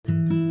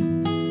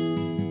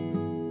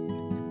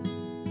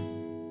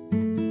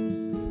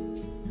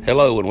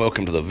Hello and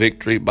welcome to the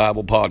Victory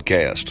Bible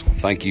Podcast.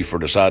 Thank you for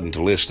deciding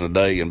to listen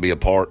today and be a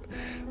part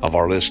of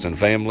our listening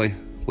family.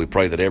 We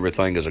pray that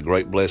everything is a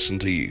great blessing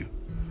to you.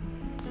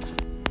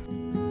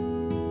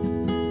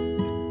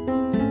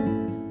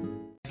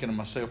 Thinking to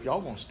myself,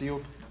 y'all gonna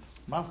steal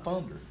my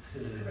thunder.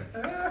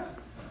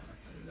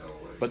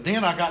 But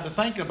then I got to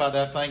thinking about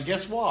that thing.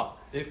 Guess what?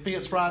 It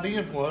fits right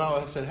in. Well,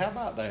 I said, how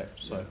about that?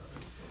 So,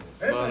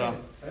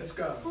 Let's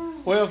go.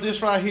 well,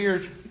 this right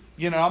here,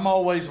 I'm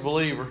always a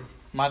believer.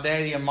 My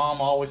daddy and mom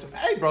always,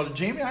 hey, Brother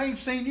Jimmy, I ain't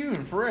seen you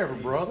in forever,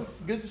 brother.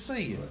 Good to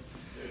see you.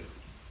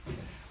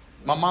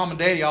 My mom and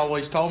daddy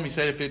always told me,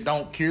 said, if it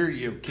don't cure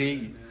you, it'll kill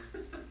you.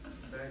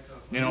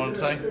 You know what I'm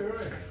saying?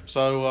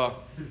 So,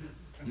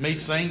 me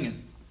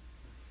singing,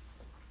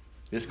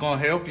 it's going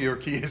to help you or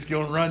it's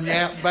going to run you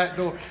out the back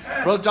door.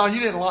 Brother John, you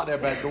didn't lock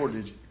that back door,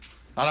 did you?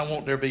 I don't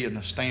want there being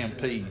a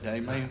stampede.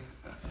 Amen.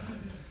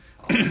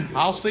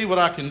 I'll see what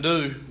I can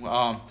do.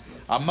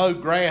 I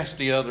mowed grass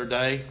the other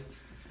day.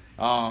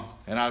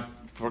 And I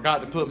forgot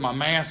to put my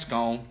mask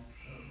on,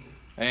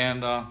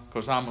 and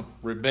because I'm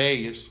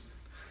rebellious,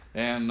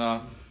 and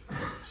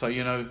so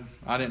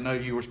I didn't know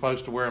you were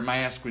supposed to wear a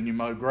mask when you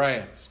mow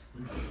grass.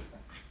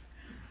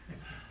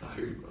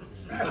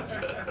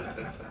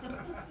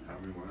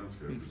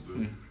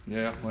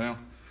 Yeah, well,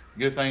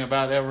 good thing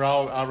about that,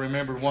 I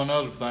remembered one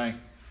other thing.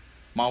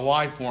 My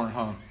wife weren't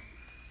home.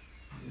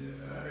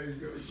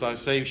 So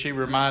see, she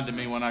reminded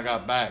me when I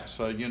got back.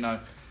 So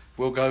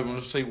we'll go and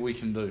we'll see what we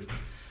can do.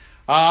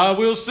 I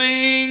will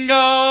sing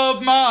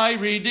of my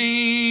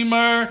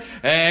Redeemer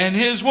and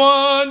His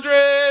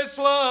wondrous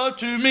love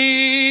to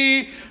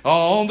me.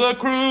 On the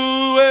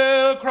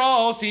cruel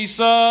cross He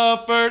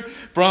suffered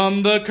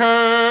from the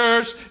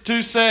curse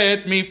to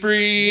set me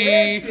free.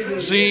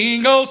 Yes,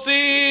 sing, oh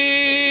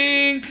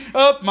sing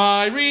of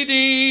my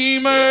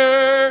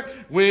Redeemer.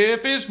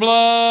 With His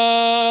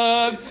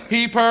blood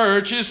He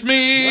purchased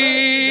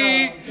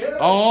me.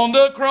 On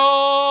the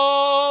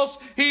cross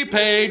He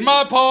paid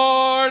my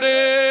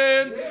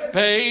pardon,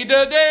 paid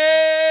the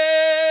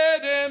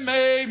debt and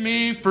made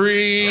me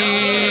free.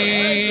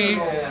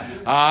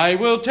 I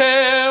will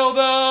tell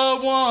the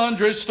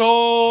wondrous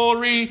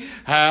story,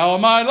 how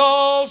my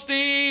lost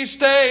He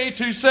stayed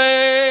to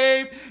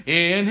save.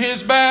 In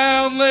His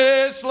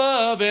boundless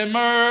love and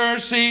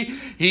mercy,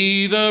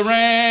 He the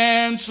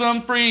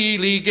ransom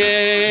freely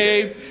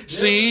gave.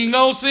 Sing,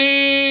 oh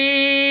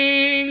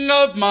sing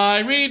of my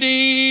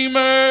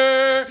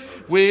Redeemer.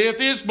 With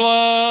His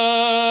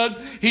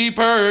blood He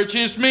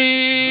purchased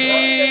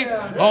me.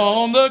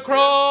 On the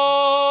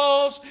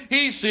cross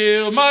He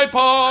sealed my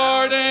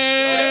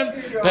pardon,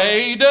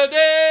 paid the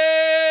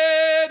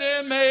debt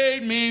and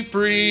made me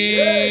free.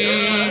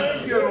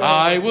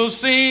 I will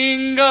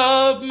sing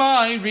of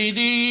my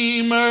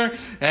Redeemer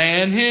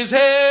and His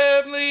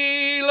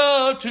heavenly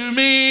love to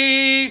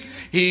me.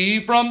 He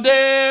from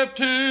death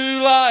to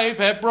life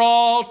hath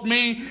brought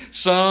me,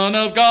 Son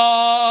of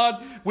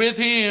God, with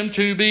Him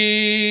to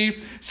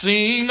be.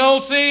 Sing, oh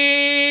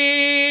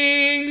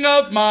sing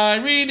of my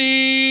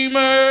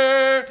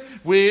Redeemer.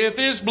 With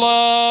His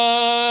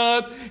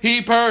blood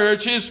He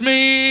purchased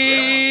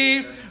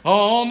me.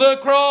 On the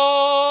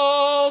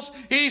cross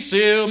He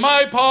sealed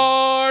my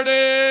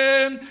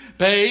pardon,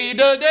 paid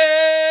the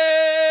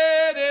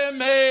debt and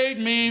made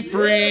me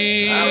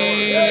free.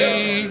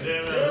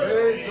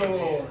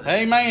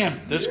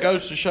 Amen. This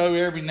goes to show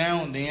every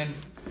now and then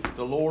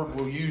the Lord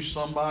will use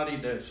somebody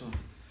that's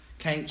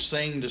can't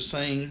sing to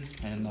sing,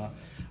 and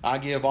I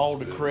give all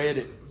the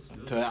credit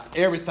to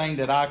everything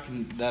that I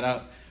can.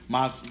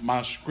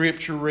 My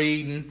scripture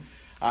reading,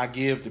 I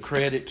give the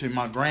credit to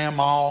my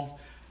grandma.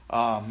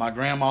 My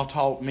grandma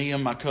taught me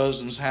and my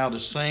cousins how to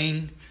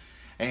sing,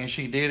 and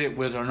she did it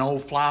with an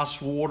old fly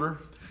swatter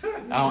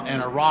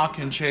and a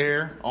rocking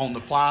chair on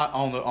the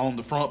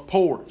front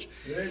porch.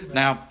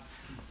 Now,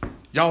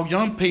 y'all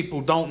young people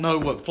don't know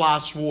what fly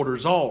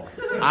swatters are.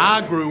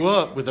 I grew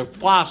up with a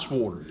fly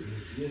swatter.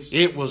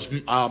 It was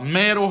a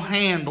metal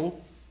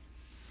handle.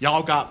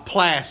 Y'all got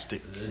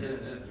plastic.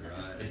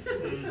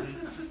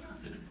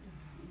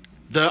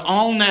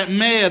 On that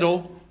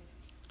metal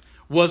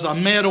was a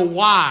metal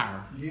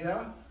wire.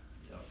 Yeah.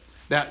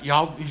 That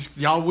y'all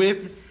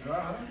with me?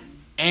 Uh-huh.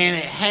 And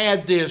it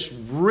had this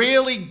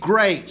really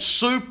great,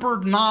 super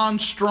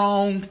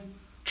non-strong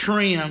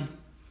trim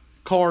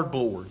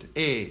cardboard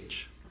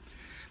edge.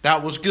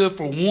 That was good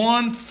for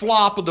one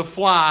flop of the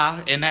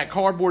fly and that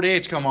cardboard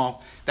edge come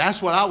off.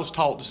 That's what I was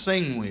taught to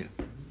sing with.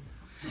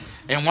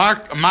 And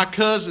my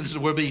cousins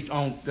would be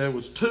there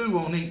was two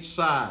on each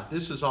side.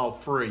 This is all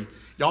free.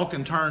 Y'all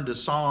can turn to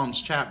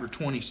Psalms chapter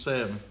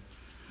 27.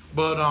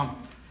 But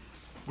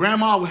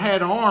Grandma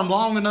had an arm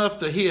long enough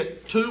to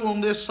hit two on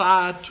this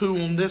side, two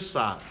on this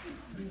side.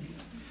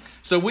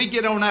 So we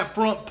get on that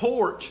front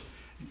porch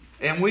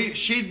and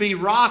she'd be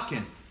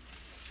rocking.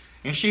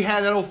 And she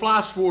had that old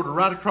fly swatter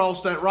right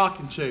across that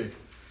rocking chair.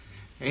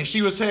 And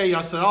she would tell you,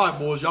 I said, all right,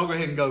 boys, y'all go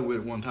ahead and go with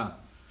it one time.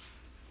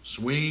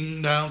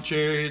 Swing down,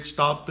 chariot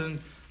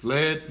stopping,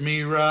 let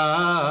me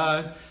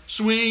ride.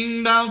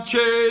 Swing down,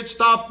 chariot,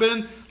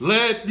 stopping,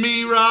 let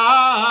me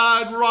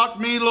ride. Rock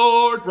me,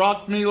 Lord,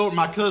 rock me, Lord.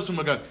 My cousin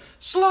would go,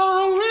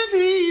 slow and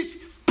easy.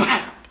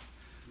 Bam,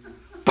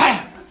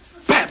 bam,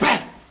 bam,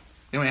 bam.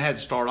 Then we had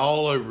to start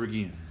all over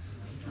again.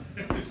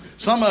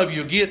 Some of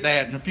you will get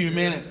that in a few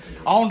minutes.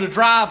 On the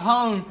drive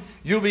home,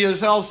 you'll be all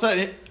of a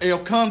sudden, it'll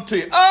come to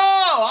you.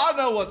 Oh, I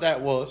know what that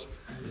was.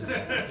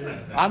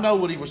 I know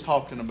what he was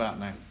talking about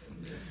now.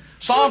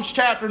 Psalms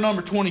chapter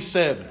number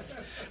 27.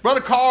 Brother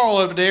Carl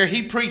over there,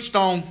 he preached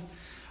on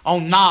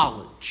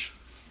knowledge.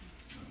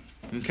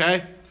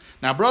 Okay?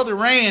 Now, Brother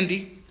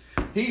Randy,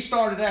 he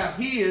started out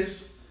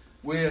his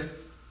with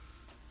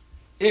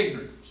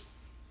ignorance.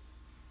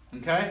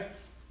 Okay?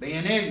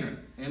 Being ignorant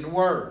in the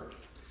Word.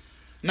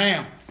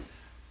 Now,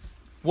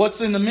 what's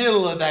in the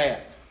middle of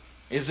that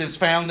is it's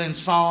found in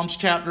Psalms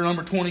chapter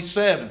number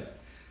 27.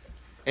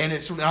 And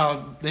it's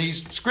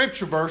these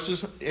scripture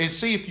verses, and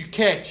see if you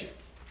catch it.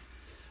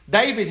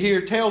 David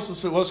here tells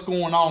us what's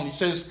going on. He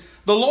says,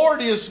 the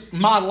Lord is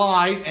my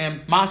light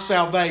and my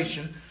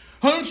salvation.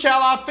 Whom shall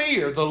I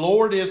fear? The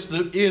Lord is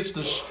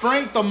the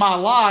strength of my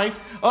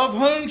life. Of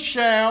whom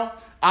shall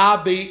I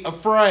be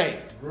afraid?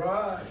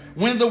 Right.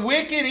 When the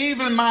wicked,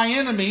 even my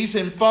enemies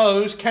and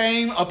foes,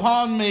 came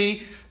upon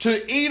me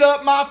to eat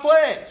up my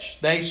flesh,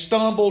 they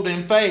stumbled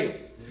and failed.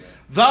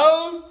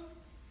 Though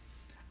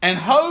an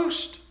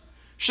host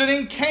should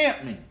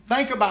encamp me.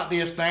 Think about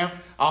this now.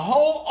 A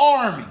whole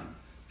army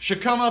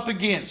should come up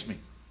against me.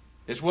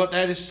 Is what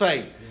that is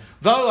saying.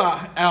 Though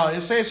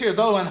it says here,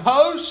 though an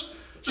host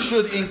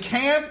should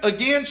encamp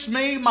against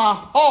me, my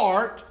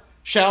heart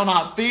shall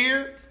not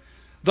fear.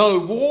 Though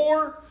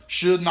war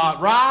should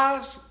not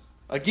rise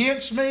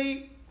against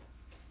me,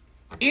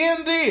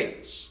 in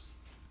this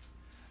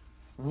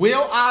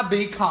will I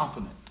be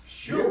confident.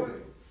 Sure.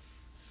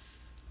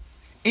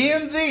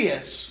 In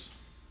this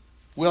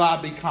will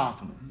I be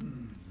confident.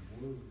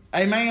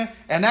 Amen.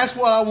 And that's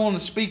what I want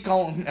to speak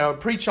on,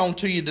 preach on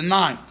to you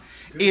tonight.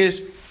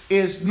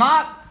 Is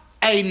not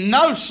a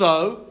no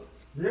so,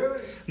 Really?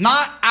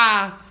 not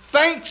I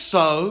think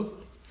so,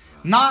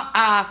 not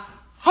I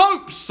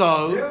hope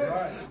so,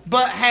 Yeah.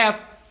 but have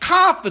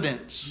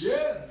confidence.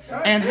 Yeah.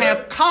 And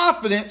have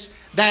confidence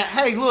that,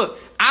 hey, look,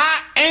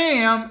 I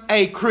am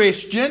a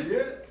Christian.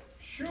 Yeah.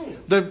 Sure.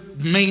 The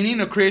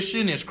meaning of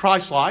Christian is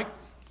Christ-like.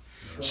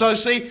 So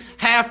see,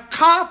 have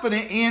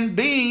confidence in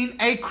being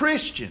a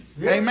Christian.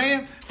 Yeah.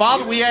 Amen.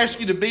 Father, we ask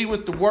you to be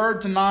with the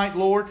word tonight,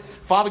 Lord.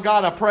 Father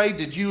God, I pray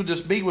that you would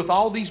just be with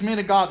all these men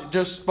of God that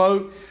just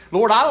spoke.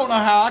 Lord, I don't know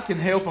how I can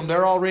help them.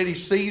 They're already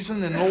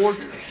seasoned. And Lord,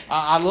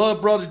 I love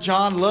Brother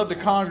John. Love the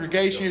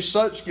congregation.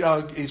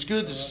 It's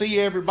good to see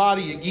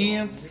everybody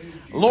again.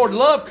 Lord,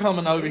 love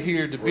coming over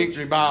here to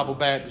Victory Bible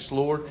Baptist,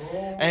 Lord.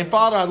 And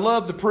Father, I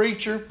love the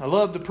preacher. I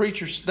love the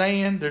preacher's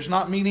stand. There's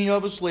not many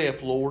of us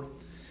left, Lord.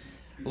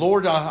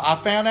 Lord, I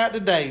found out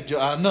today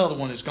another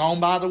one has gone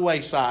by the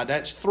wayside.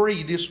 That's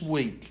 3 this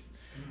week.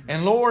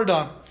 And Lord,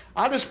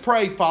 I just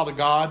pray, Father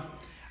God,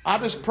 I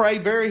just pray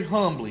very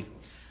humbly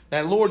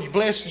that, Lord, you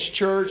bless this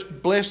church,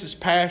 bless this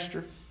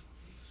pastor.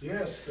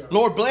 Yes, God.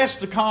 Lord, bless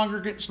the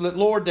congregants,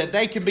 Lord, that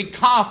they can be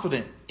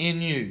confident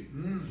in you.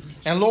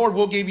 And Lord,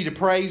 we'll give you the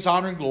praise,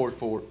 honor, and glory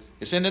for it.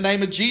 It's in the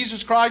name of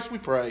Jesus Christ we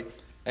pray.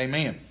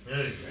 Amen.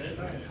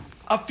 Amen.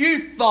 A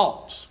few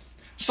thoughts.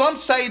 Some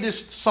say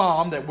this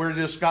psalm that we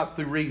just got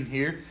through reading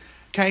here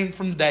came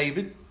from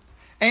David.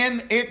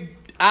 And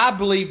I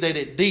believe that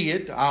it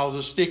did. I'll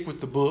just stick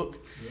with the book.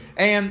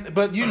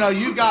 But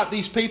you got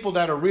these people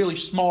that are really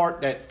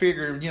smart that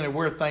figure,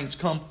 where things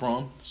come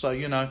from. So,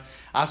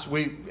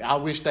 I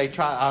wish they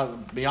try. I'll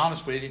be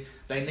honest with you,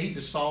 they need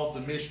to solve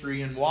the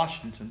mystery in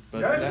Washington.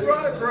 But That's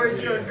right,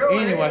 preacher. Go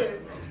anyway,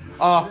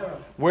 ahead.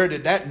 where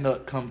did that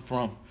nut come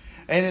from?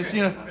 And it's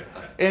and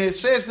it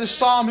says this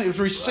psalm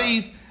was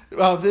received.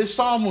 This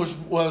psalm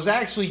was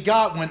actually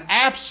got when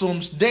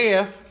Absalom's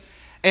death,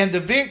 and the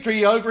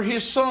victory over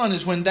his son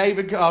is when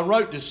David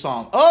wrote this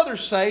psalm.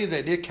 Others say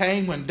that it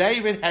came when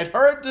David had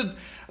heard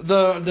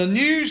the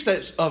news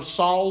of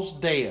Saul's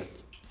death.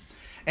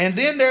 And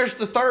then there's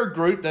the third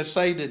group that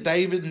say that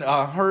David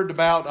heard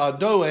about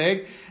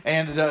Doeg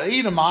and the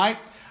Edomite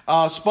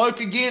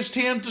spoke against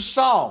him to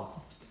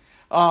Saul.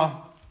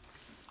 I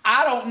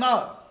don't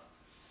know.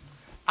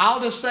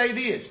 I'll just say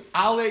this.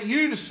 I'll let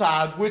you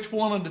decide which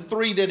one of the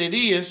 3 that it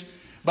is.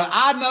 But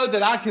I know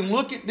that I can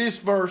look at these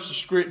 3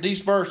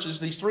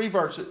 verses,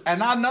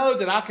 and I know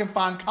that I can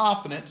find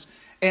confidence.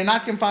 And I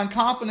can find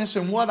confidence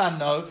in what I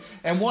know.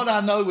 And what I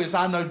know is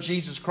I know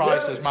Jesus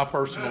Christ as my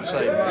personal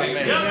Savior.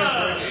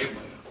 Amen.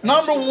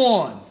 Number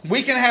 1,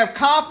 we can have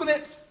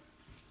confidence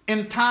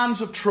in times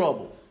of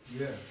trouble.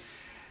 Yeah.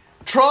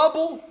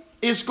 Trouble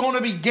is going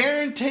to be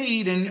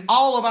guaranteed in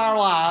all of our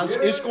lives.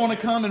 It's going to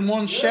come in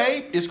one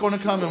shape. It's going to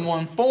come in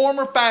one form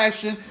or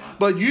fashion.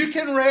 But you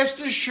can rest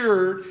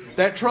assured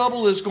that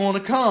trouble is going to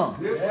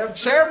come.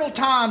 Several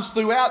times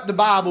throughout the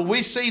Bible,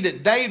 we see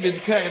that David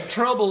had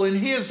trouble in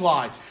his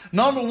life.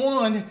 Number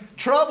one,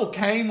 trouble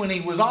came when he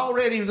was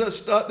already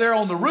up there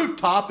on the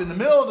rooftop in the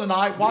middle of the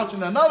night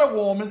watching another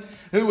woman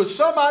who was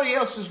somebody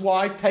else's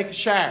wife take a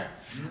shower.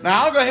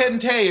 Now, I'll go ahead and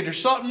tell you, there's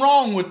something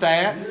wrong with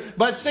that.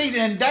 But see,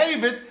 then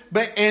David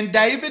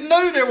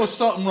knew there was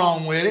something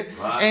wrong with it.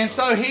 Right. And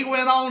so he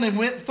went on and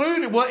went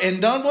through and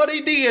done what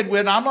he did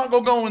with it. I'm not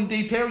going to go in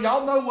detail.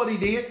 Y'all know what he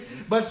did.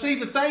 But see,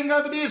 the thing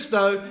of it is,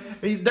 though,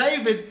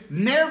 David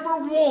never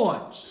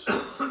once,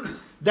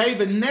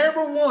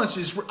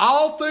 is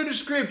all through the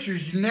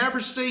Scriptures, you never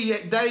see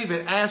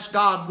David ask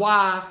God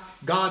why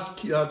God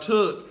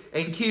took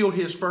and killed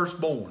his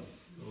firstborn.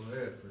 Go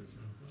ahead, preacher.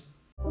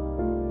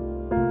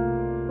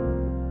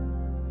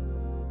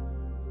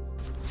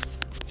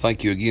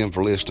 Thank you again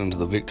for listening to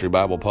the Victory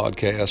Bible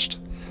Podcast.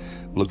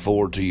 Look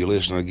forward to you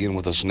listening again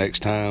with us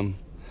next time.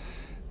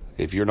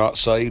 If you're not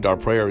saved, our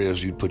prayer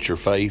is you'd put your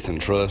faith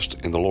and trust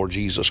in the Lord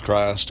Jesus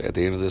Christ at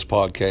the end of this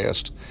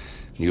podcast.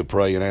 You'll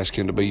pray and ask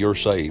Him to be your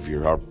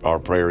Savior. Our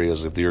prayer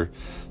is if you're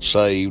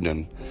saved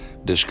and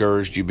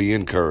discouraged, you be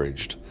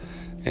encouraged.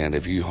 And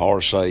if you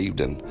are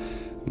saved and,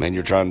 man,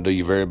 you're trying to do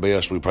your very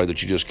best, we pray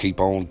that you just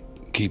keeping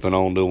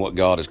on doing what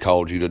God has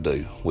called you to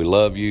do. We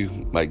love you.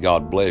 May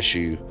God bless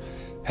you.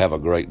 Have a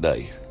great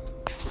day.